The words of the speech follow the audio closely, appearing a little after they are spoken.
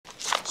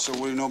So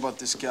what do you know about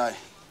this guy,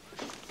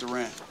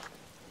 Durant?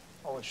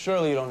 Oh, well,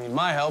 surely you don't need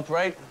my help,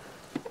 right?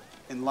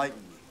 Enlighten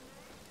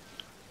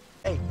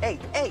me.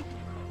 Hey!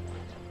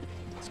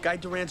 This guy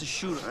Durant's a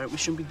shooter, all right? We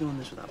shouldn't be doing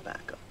this without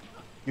backup.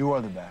 You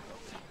are the backup.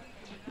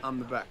 I'm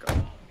the backup.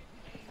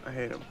 I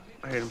hate him.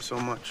 I hate him so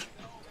much.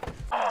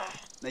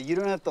 Now, you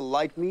don't have to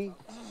like me,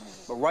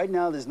 but right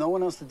now, there's no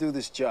one else to do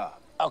this job.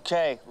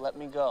 Okay, let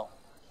me go.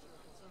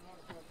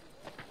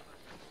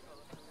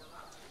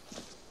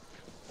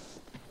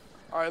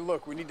 All right,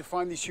 look, we need to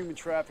find these human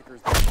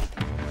traffickers.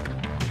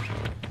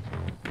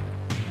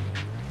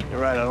 You're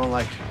right, I don't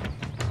like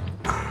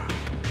you.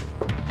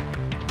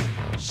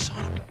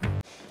 Son of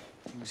a...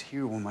 He was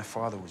here when my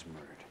father was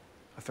murdered.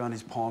 I found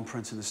his palm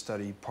prints in the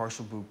study,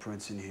 partial boot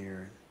prints in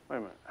here. Wait a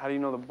minute, how do you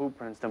know the boot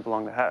prints didn't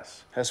belong to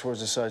Hess? Hess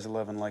wears a size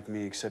 11 like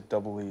me, except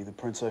double E. The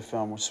prints I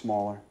found were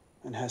smaller.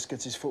 And Hess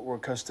gets his footwear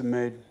custom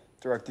made,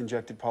 direct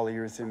injected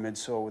polyurethane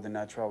midsole with a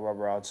natural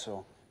rubber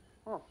outsole.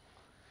 Oh.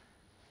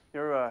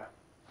 Your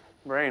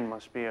brain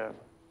must be a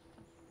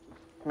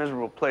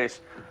miserable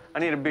place. I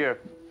need a beer.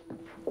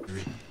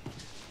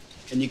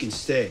 And you can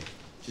stay.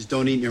 Just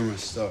don't eat near my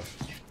stuff.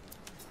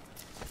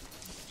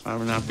 I have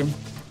a napkin?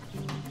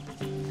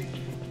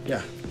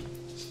 Yeah.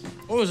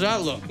 What was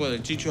that look? What, they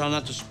teach you how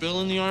not to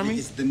spill in the Army?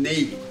 It's the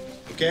Navy,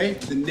 okay?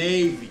 The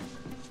Navy.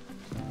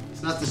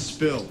 It's not the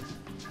spill.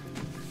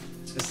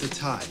 It's the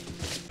tide.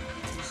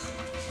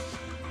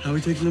 How are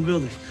we taking the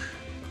building?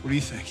 What do you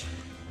think?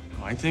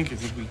 Oh, I think we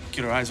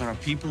get our eyes on our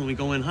people and we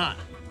go in hot.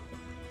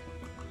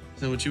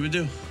 Is that what you would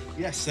do?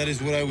 Yes, that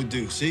is what I would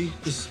do. See?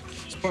 This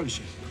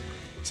partnership.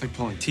 It's like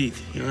pulling teeth,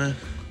 you know that?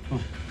 Come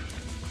on.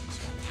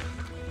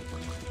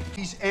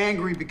 He's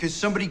angry because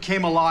somebody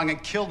came along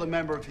and killed a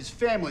member of his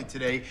family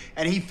today,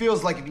 and he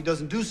feels like if he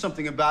doesn't do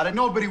something about it,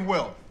 nobody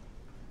will.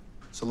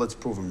 So let's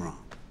prove him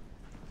wrong.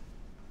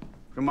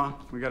 Come on,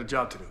 we got a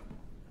job to do.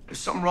 There's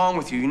something wrong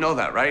with you, you know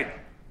that, right?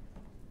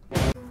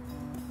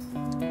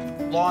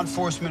 Law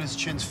enforcement is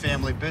Chin's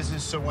family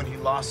business, so when he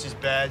lost his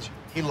badge,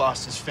 he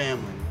lost his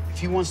family. If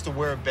he wants to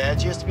wear a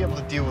badge, he has to be able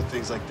to deal with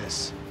things like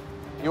this.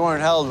 You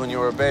weren't held when you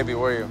were a baby,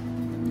 were you?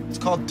 It's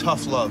called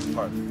tough love,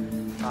 partner.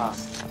 Ah.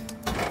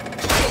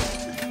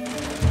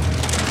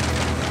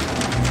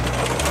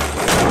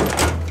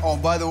 Oh,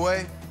 by the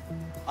way,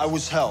 I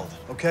was held,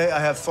 okay? I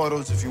have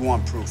photos if you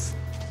want proof.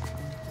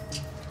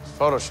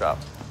 Photoshop.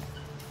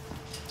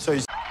 So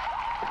you...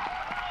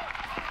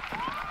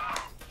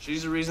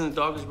 She's the reason the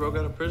dog was broke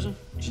out of prison?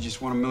 She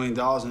just won $1 million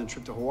on a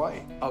trip to Hawaii.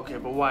 Okay,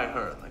 but why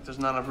her? Like, there's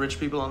not enough rich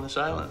people on this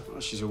island.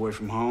 Well, she's away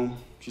from home.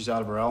 She's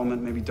out of her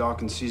element. Maybe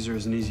Dawkins sees her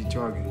as an easy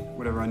target.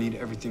 Whatever, I need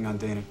everything on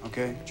Dana,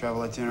 okay?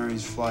 Travel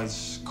itineraries,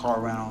 flights, car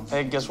rentals.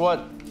 Hey, guess what?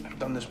 I've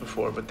done this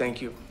before, but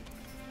thank you.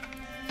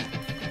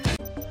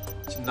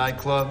 It's a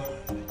nightclub.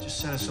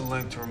 Just send us a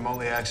link to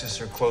remotely access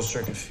their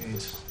closed-circuit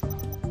feeds.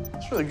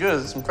 That's really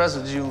good. It's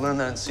impressive. Did you learn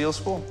that in SEAL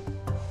school?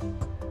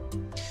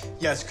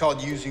 Yeah, it's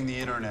called using the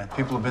internet.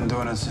 People have been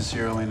doing it since the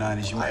early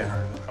 90s. You may have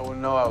heard of it. I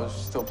wouldn't know I was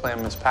still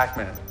playing Miss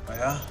Pac-Man. Oh,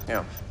 yeah?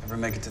 Yeah. Ever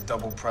make it to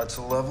double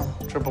pretzel level?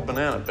 Triple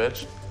banana,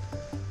 bitch.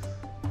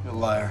 You're a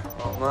liar.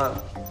 Well, I'm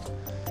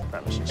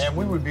not. And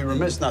we would be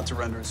remiss not to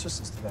render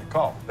assistance to that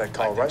call. That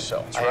call, right?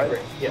 So. That's right.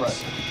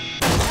 Yes.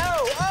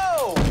 Right.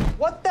 Oh!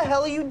 What the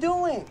hell are you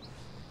doing?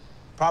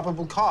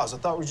 Probable cause. I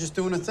thought we were just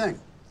doing a thing.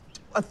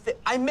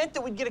 I meant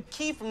that we'd get a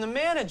key from the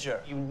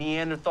manager. You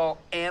Neanderthal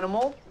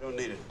animal. We don't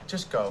need it.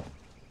 Just go.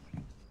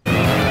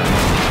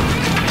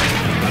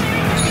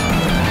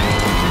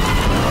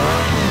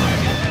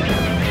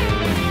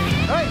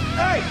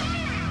 Hey!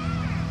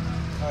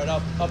 All right,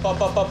 up.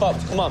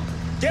 Come on.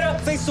 Get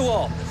up, face the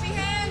wall. See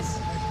hands?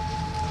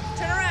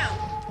 Turn around.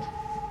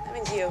 That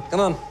means you. Come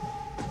on.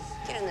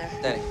 Get in there.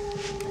 Danny.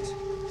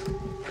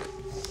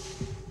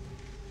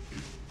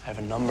 I have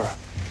a number of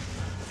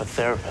a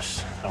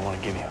therapist that I want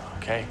to give you,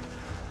 okay?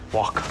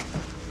 Walk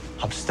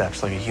up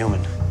steps like a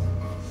human.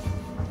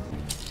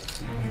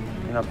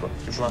 You're not moving.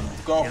 You're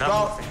bluffing. Go, You're not go.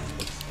 moving.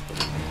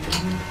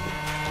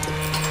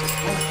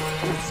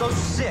 I'm so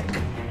sick.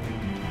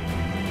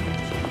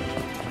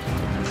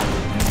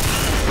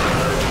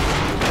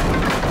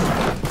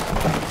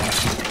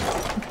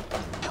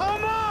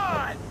 Come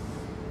on!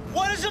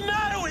 What is the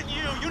matter with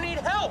you? You need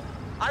help.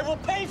 I will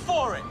pay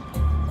for it.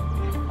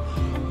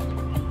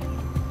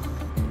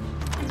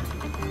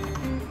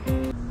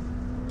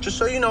 Just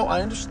so you know,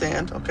 I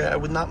understand, okay? I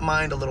would not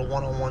mind a little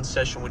one-on-one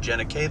session with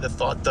Jenna Kay. The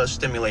thought does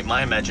stimulate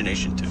my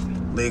imagination, too.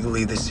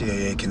 Legally, the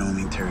CIA can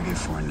only interrogate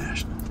foreign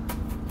nationals.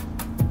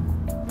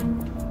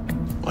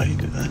 Why do you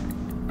do that?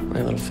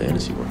 My little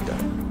fantasy worked out.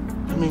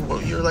 I mean,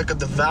 well, you're like a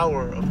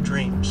devourer of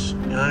dreams. You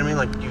know what I mean?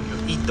 Like, you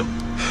eat them.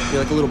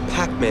 You're like a little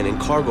Pac-Man in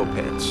cargo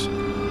pants.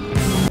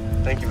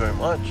 Thank you very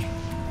much.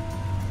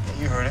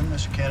 You heard him.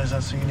 Mr. Canada's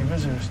not seeing any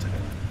visitors today.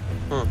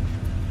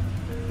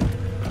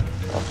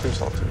 Oh, please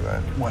don't do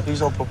that. What? Please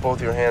don't put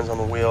both your hands on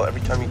the wheel. Every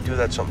time you do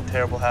that, something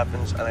terrible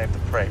happens, and I have to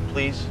pray.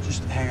 Please?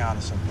 Just hang on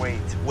a second. Wait.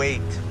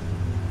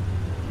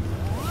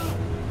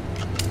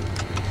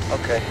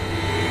 Okay.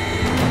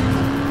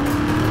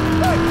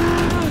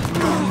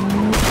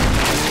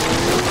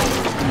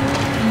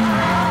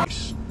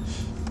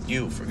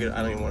 forget it.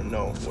 I don't even want to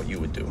know what you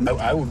would do.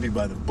 I would be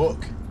by the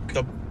book.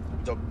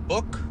 The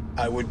book?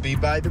 I would be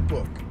by the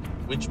book.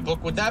 Which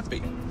book would that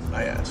be,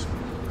 I ask?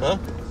 Huh?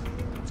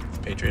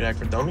 Patriot Act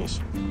for Dummies?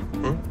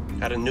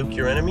 How to nuke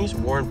your enemies?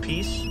 War and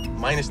Peace?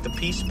 Minus the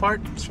peace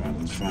part? That's right,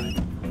 that's funny.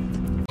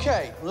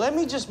 Okay, let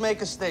me just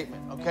make a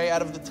statement, okay?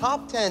 Out of the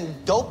top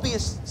 10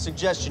 dopiest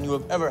suggestion you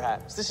have ever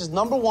had, this is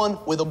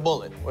 #1 with a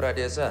bullet. What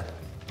idea is that?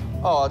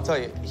 Oh, I'll tell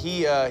you,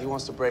 he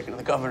wants to break into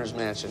the governor's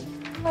mansion.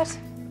 What?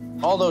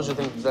 All those who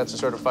think that's a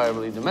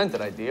certifiably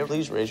demented idea,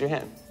 please raise your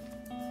hand.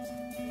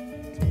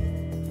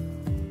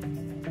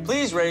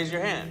 Please raise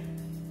your hand.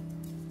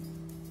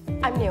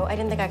 I'm new. I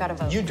didn't think I got a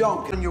vote. You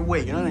don't. Get on your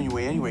way. You're not on your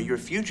way anyway. You're a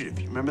fugitive.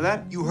 You remember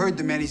that? You heard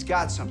the man, he's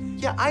got something.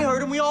 Yeah, I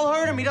heard him. We all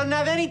heard him. He doesn't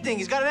have anything.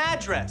 He's got an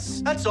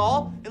address. That's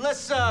all.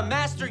 Unless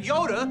Master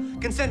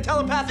Yoda can send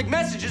telepathic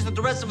messages that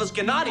the rest of us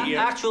cannot hear.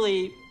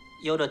 Actually,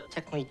 Yoda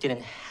technically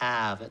didn't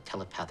have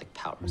telepathic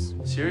powers.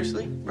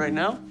 Seriously? Right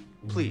now?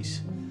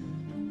 Please.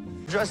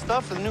 Dressed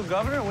up for the new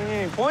governor? We need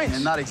any points?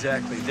 And not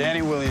exactly.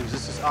 Danny Williams,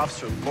 this is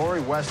Officer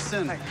Lori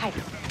Weston. Hi.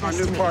 Our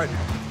new partner.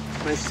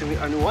 Nice to meet you.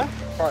 Our new what?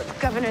 Partner.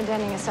 Governor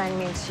Denning assigned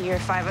me to your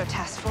 5-0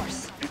 task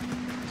force.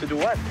 To do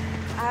what?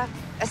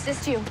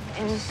 Assist you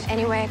in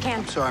any way I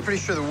can. So I'm pretty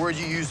sure the word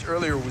you used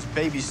earlier was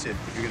babysit.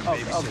 You're gonna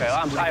babysit. Okay,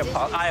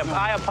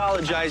 I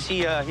apologize.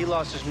 He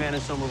lost his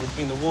manners somewhere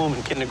between the womb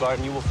and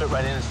kindergarten. You will fit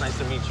right in. It's nice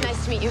to meet you.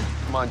 Nice to meet you.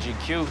 Come on,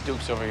 GQ.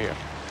 Duke's over here.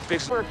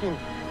 Big working.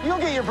 You'll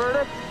get your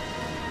verdict.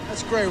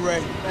 That's great,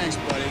 Ray. Thanks,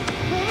 buddy.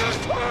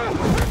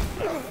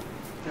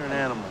 You're an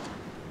animal.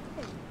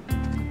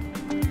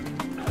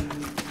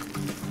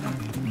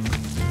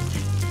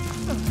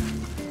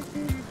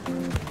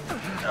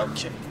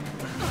 Okay.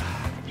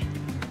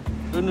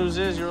 Good news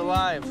is you're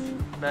alive.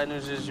 Bad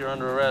news is you're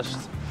under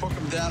arrest. Hook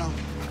him down.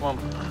 Come on.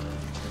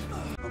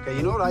 Okay,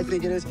 you know what I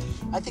think it is?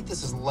 I think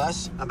this is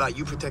less about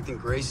you protecting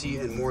Gracie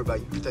and more about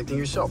you protecting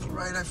yourself.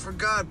 Right, I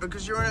forgot,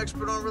 because you're an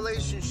expert on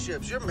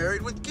relationships. You're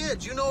married with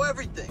kids. You know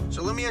everything.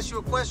 So let me ask you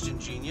a question,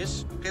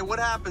 genius. Okay, what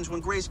happens when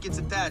Grace gets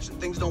attached and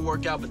things don't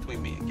work out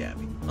between me and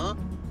Gabby? Huh?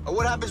 Or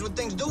what happens when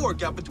things do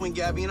work out between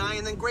Gabby and I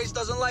and then Grace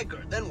doesn't like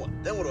her? Then what?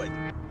 Then what do I do?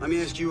 Let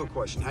me ask you a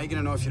question. How are you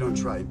gonna know if you don't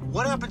try it?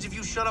 What happens if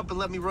you shut up and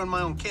let me run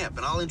my own camp,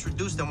 and I'll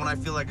introduce them when I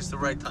feel like it's the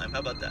right time? How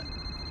about that?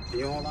 Can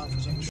you hold on for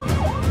a second?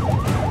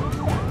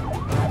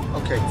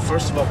 Okay,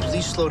 first of all,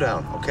 please slow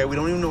down, okay? We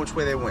don't even know which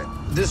way they went.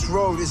 This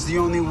road is the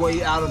only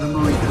way out of the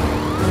marina.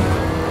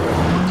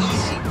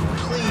 Easy,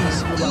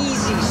 please,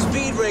 easy,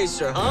 speed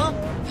racer, huh?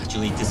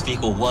 Actually, this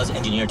vehicle was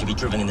engineered to be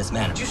driven in this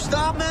manner. Would you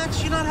stop, man?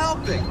 She's not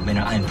helping.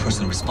 Maynard, I am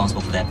personally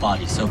responsible for that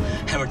body, so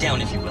hammer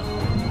down, if you will.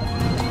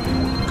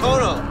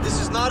 Kono, this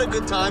is not a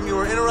good time. You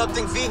are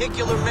interrupting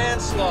vehicular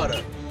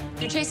manslaughter.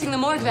 You're chasing the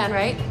morgue van,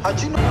 right? How'd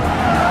you know?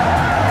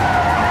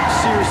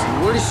 Seriously,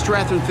 where does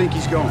Strathern think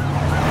he's going? I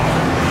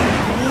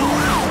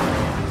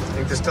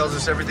think this tells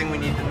us everything we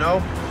need to know.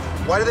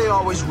 Why do they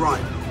always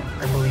run?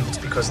 I believe it's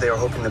because they are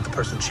hoping that the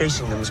person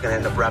chasing them is going to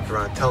end up wrapped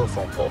around a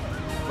telephone pole,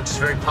 which is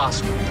very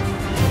possible.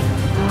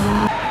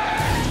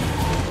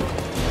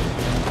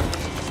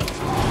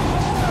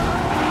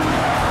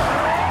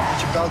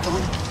 Got your belt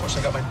on? Of course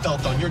I got my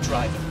belt on. You're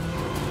driving.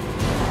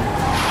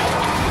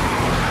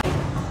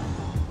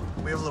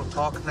 We have a little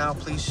talk now,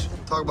 please.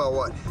 Talk about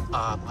what?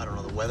 I don't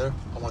know, the weather.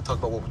 I want to talk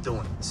about what we're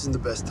doing. This isn't the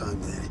best time,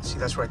 Danny. See,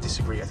 that's where I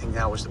disagree. I think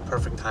now is the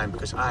perfect time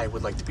because I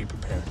would like to be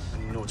prepared. I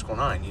need to know what's going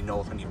on. You know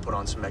if I need to put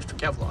on some extra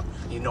Kevlar.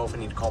 You know if I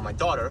need to call my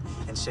daughter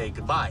and say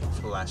goodbye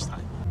for the last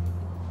time.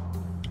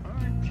 All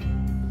right.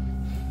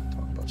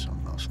 Talk about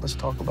something else. Let's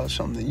talk about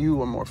something that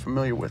you are more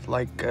familiar with,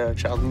 like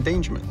child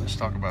endangerment. Let's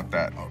talk about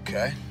that.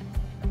 Okay.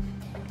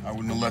 I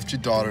wouldn't have left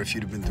your daughter if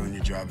you'd have been doing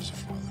your job as a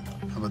father.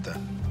 How about that?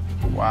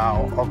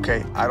 Wow.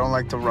 Okay. I don't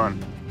like to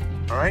run.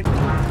 All right?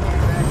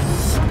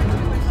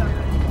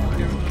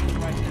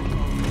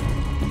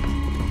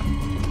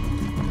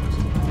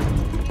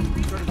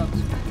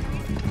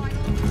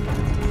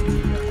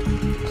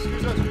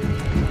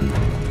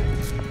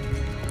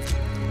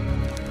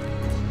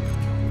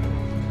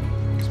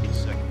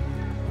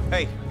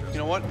 Hey, you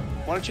know what?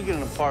 Why don't you get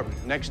an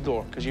apartment next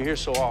door? Because you're here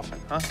so often,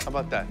 huh? How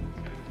about that?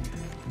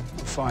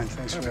 I'm fine,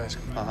 thanks for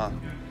asking. Uh-huh.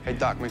 Hey,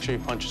 Doc, make sure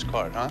you punch his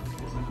card, huh?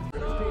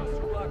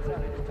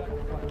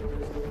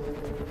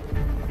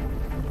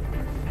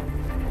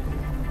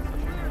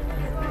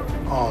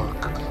 Oh,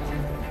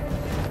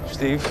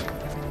 Steve?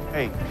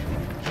 Hey,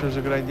 sure it's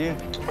a good idea?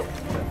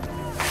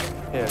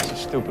 Yeah, it's a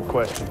stupid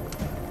question.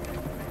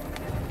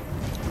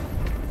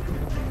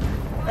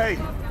 Hey,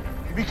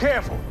 be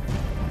careful.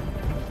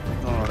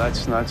 No,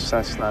 that's not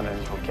in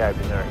his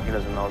vocabulary. He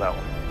doesn't know that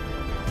one.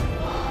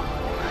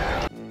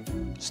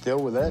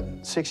 still with that?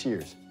 6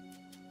 years.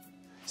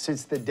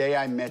 Since the day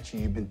I met you,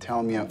 you've been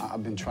telling me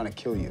I've been trying to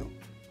kill you.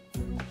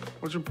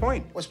 What's your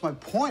point? What's my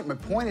point? My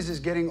point is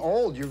getting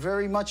old. You're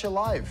very much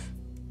alive.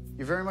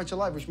 You're very much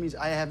alive, which means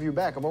I have your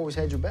back. I've always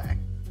had your back.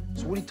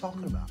 So what are you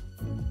talking about?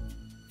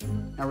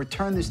 Now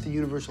return this to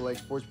Universal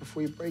Exports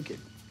before you break it.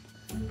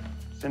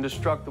 It's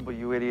indestructible,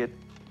 you idiot.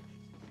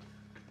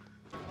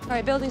 All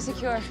right, building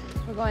secure.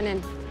 We're going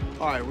in.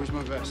 All right, where's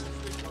my vest?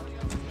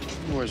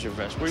 Where's your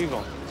vest? Where are you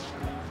going?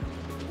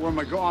 Where am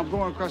I going? I'm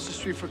going across the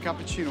street for a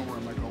cappuccino. Where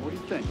am I going? What do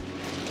you think?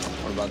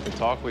 What about the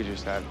talk we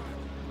just had?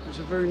 It was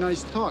a very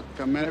nice talk.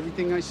 I meant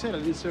everything I said. I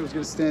didn't say I was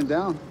going to stand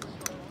down.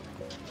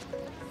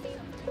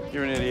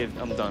 You're an idiot.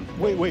 I'm done.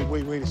 Wait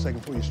a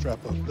second before you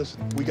strap up.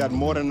 Listen, we got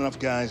more than enough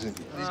guys in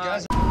here. These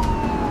guys.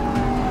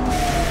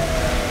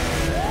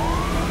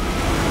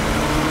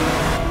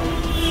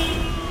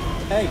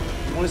 Hey,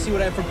 want to see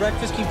what I have for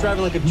breakfast? Keep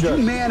driving like a jerk.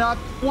 You man up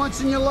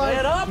once in your life.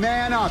 Man up?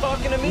 Man up.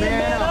 Talking to me,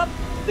 man up?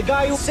 The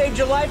guy who saved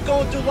your life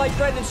going through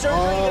life-threatening surgery,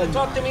 you gonna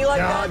talk to me like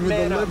God, that? with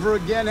Man the up. liver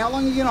again. How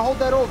long are you gonna hold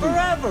that over?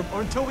 Forever,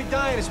 or until we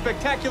die in a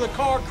spectacular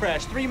car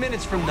crash 3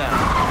 minutes from now.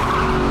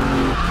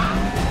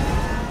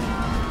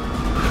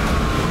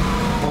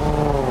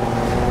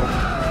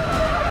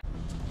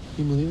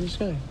 You believe this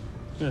guy?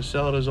 He's gonna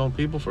sell out his own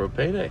people for a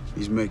payday.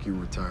 He's making a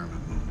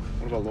retirement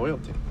move. What about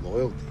loyalty?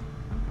 Loyalty.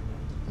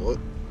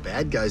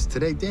 Bad guys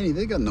today, Danny,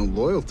 they got no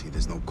loyalty.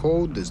 There's no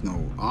code, there's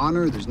no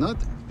honor, there's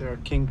nothing. There are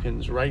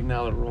kingpins right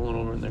now that are rolling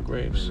over in their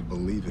graves. Better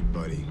believe it,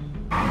 buddy.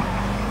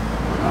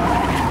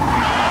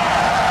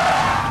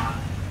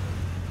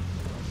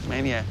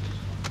 Maniac.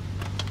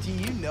 Do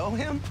you know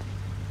him?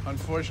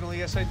 Unfortunately,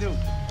 yes, I do.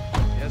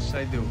 Yes,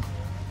 I do.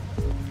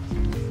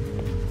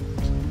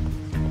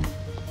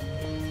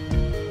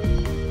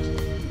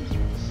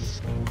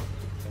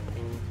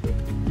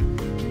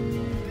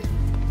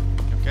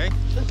 Okay?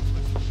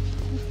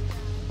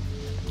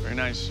 Very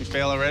nice. You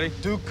fail already?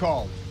 Duke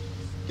called.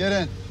 Get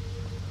in.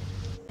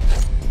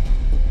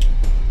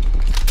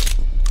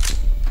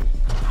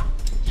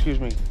 Excuse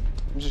me.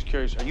 I'm just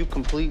curious. Are you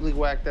completely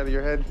whacked out of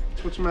your head?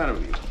 What's the matter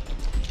with you?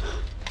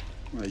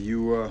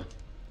 You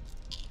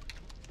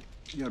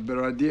got a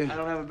better idea? I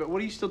don't have a bit.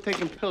 What are you still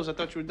taking pills? I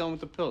thought you were done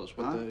with the pills.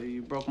 What,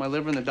 you broke my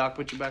liver and the doc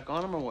put you back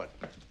on them, or what?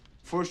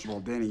 First of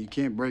all, Danny, you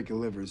can't break a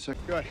liver.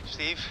 Good.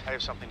 Steve, I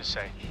have something to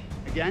say.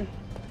 Again?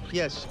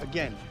 Yes,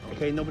 again.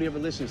 Okay, nobody ever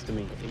listens to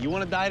me. If you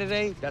want to die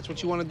today, that's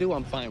what you want to do,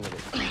 I'm fine with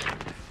it.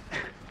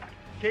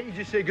 Can't you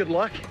just say good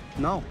luck?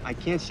 No, I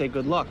can't say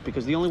good luck,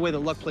 because the only way that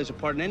luck plays a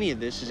part in any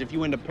of this is if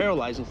you end up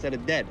paralyzed instead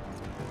of dead.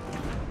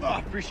 Oh,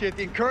 appreciate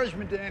the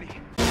encouragement, Danny.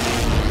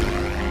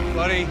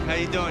 Buddy, how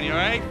you doing? You all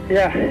right?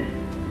 Yeah.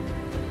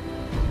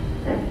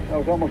 That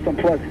was almost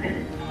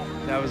unpleasant.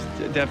 That was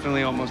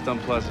definitely almost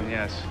unpleasant,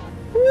 yes.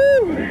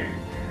 Woo!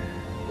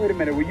 Wait a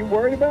minute, were you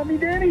worried about me,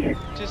 Danny?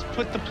 Just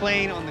put the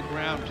plane on the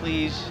ground,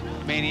 please,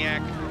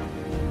 maniac.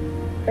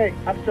 Hey,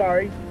 I'm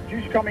sorry. Did you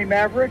just call me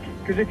Maverick?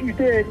 Because if you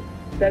did,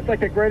 that's like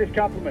the greatest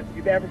compliment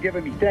you've ever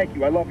given me. Thank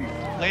you. I love you.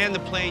 Land the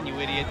plane, you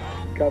idiot.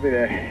 Copy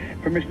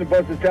that. Permission to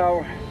buzz the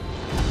tower.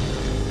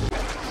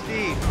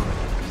 Steve.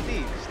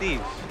 He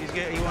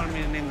wanted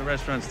me to name the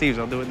restaurant Steve's.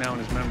 I'll do it now in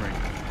his memory.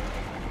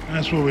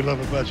 That's what we love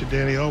about you,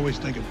 Danny. Always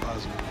thinking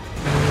positive.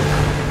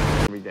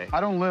 Every day. I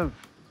don't live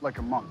like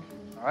a monk,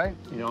 all right?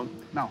 You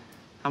don't? No.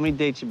 How many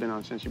dates you been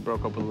on since you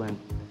broke up with Lynn?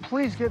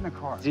 Please get in the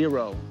car.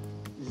 Zero.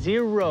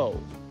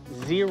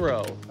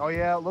 Oh,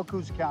 yeah? Look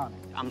who's counting.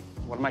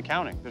 What am I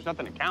counting? There's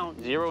nothing to count.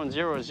 0 and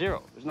 0 is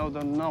 0. There's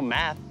no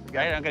math.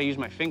 Right? I gotta use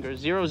my fingers.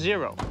 0,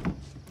 0.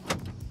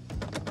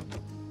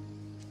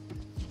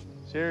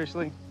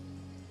 Seriously?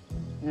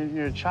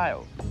 You're a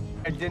child.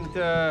 I didn't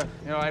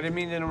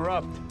mean to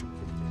interrupt.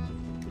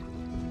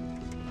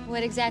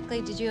 What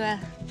exactly did you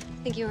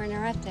think you were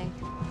interrupting?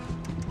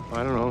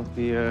 I don't know,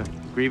 the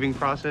grieving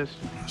process.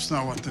 That's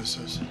not what this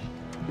is.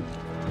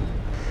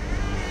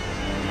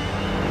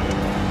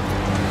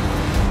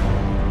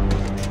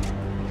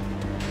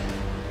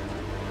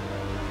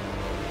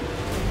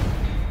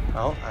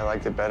 Well, I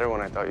liked it better when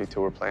I thought you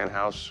two were playing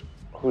house.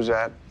 Who's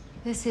that?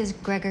 This is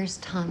Gregors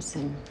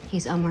Thompson.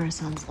 He's Omar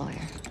Hassan's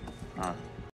lawyer. Huh.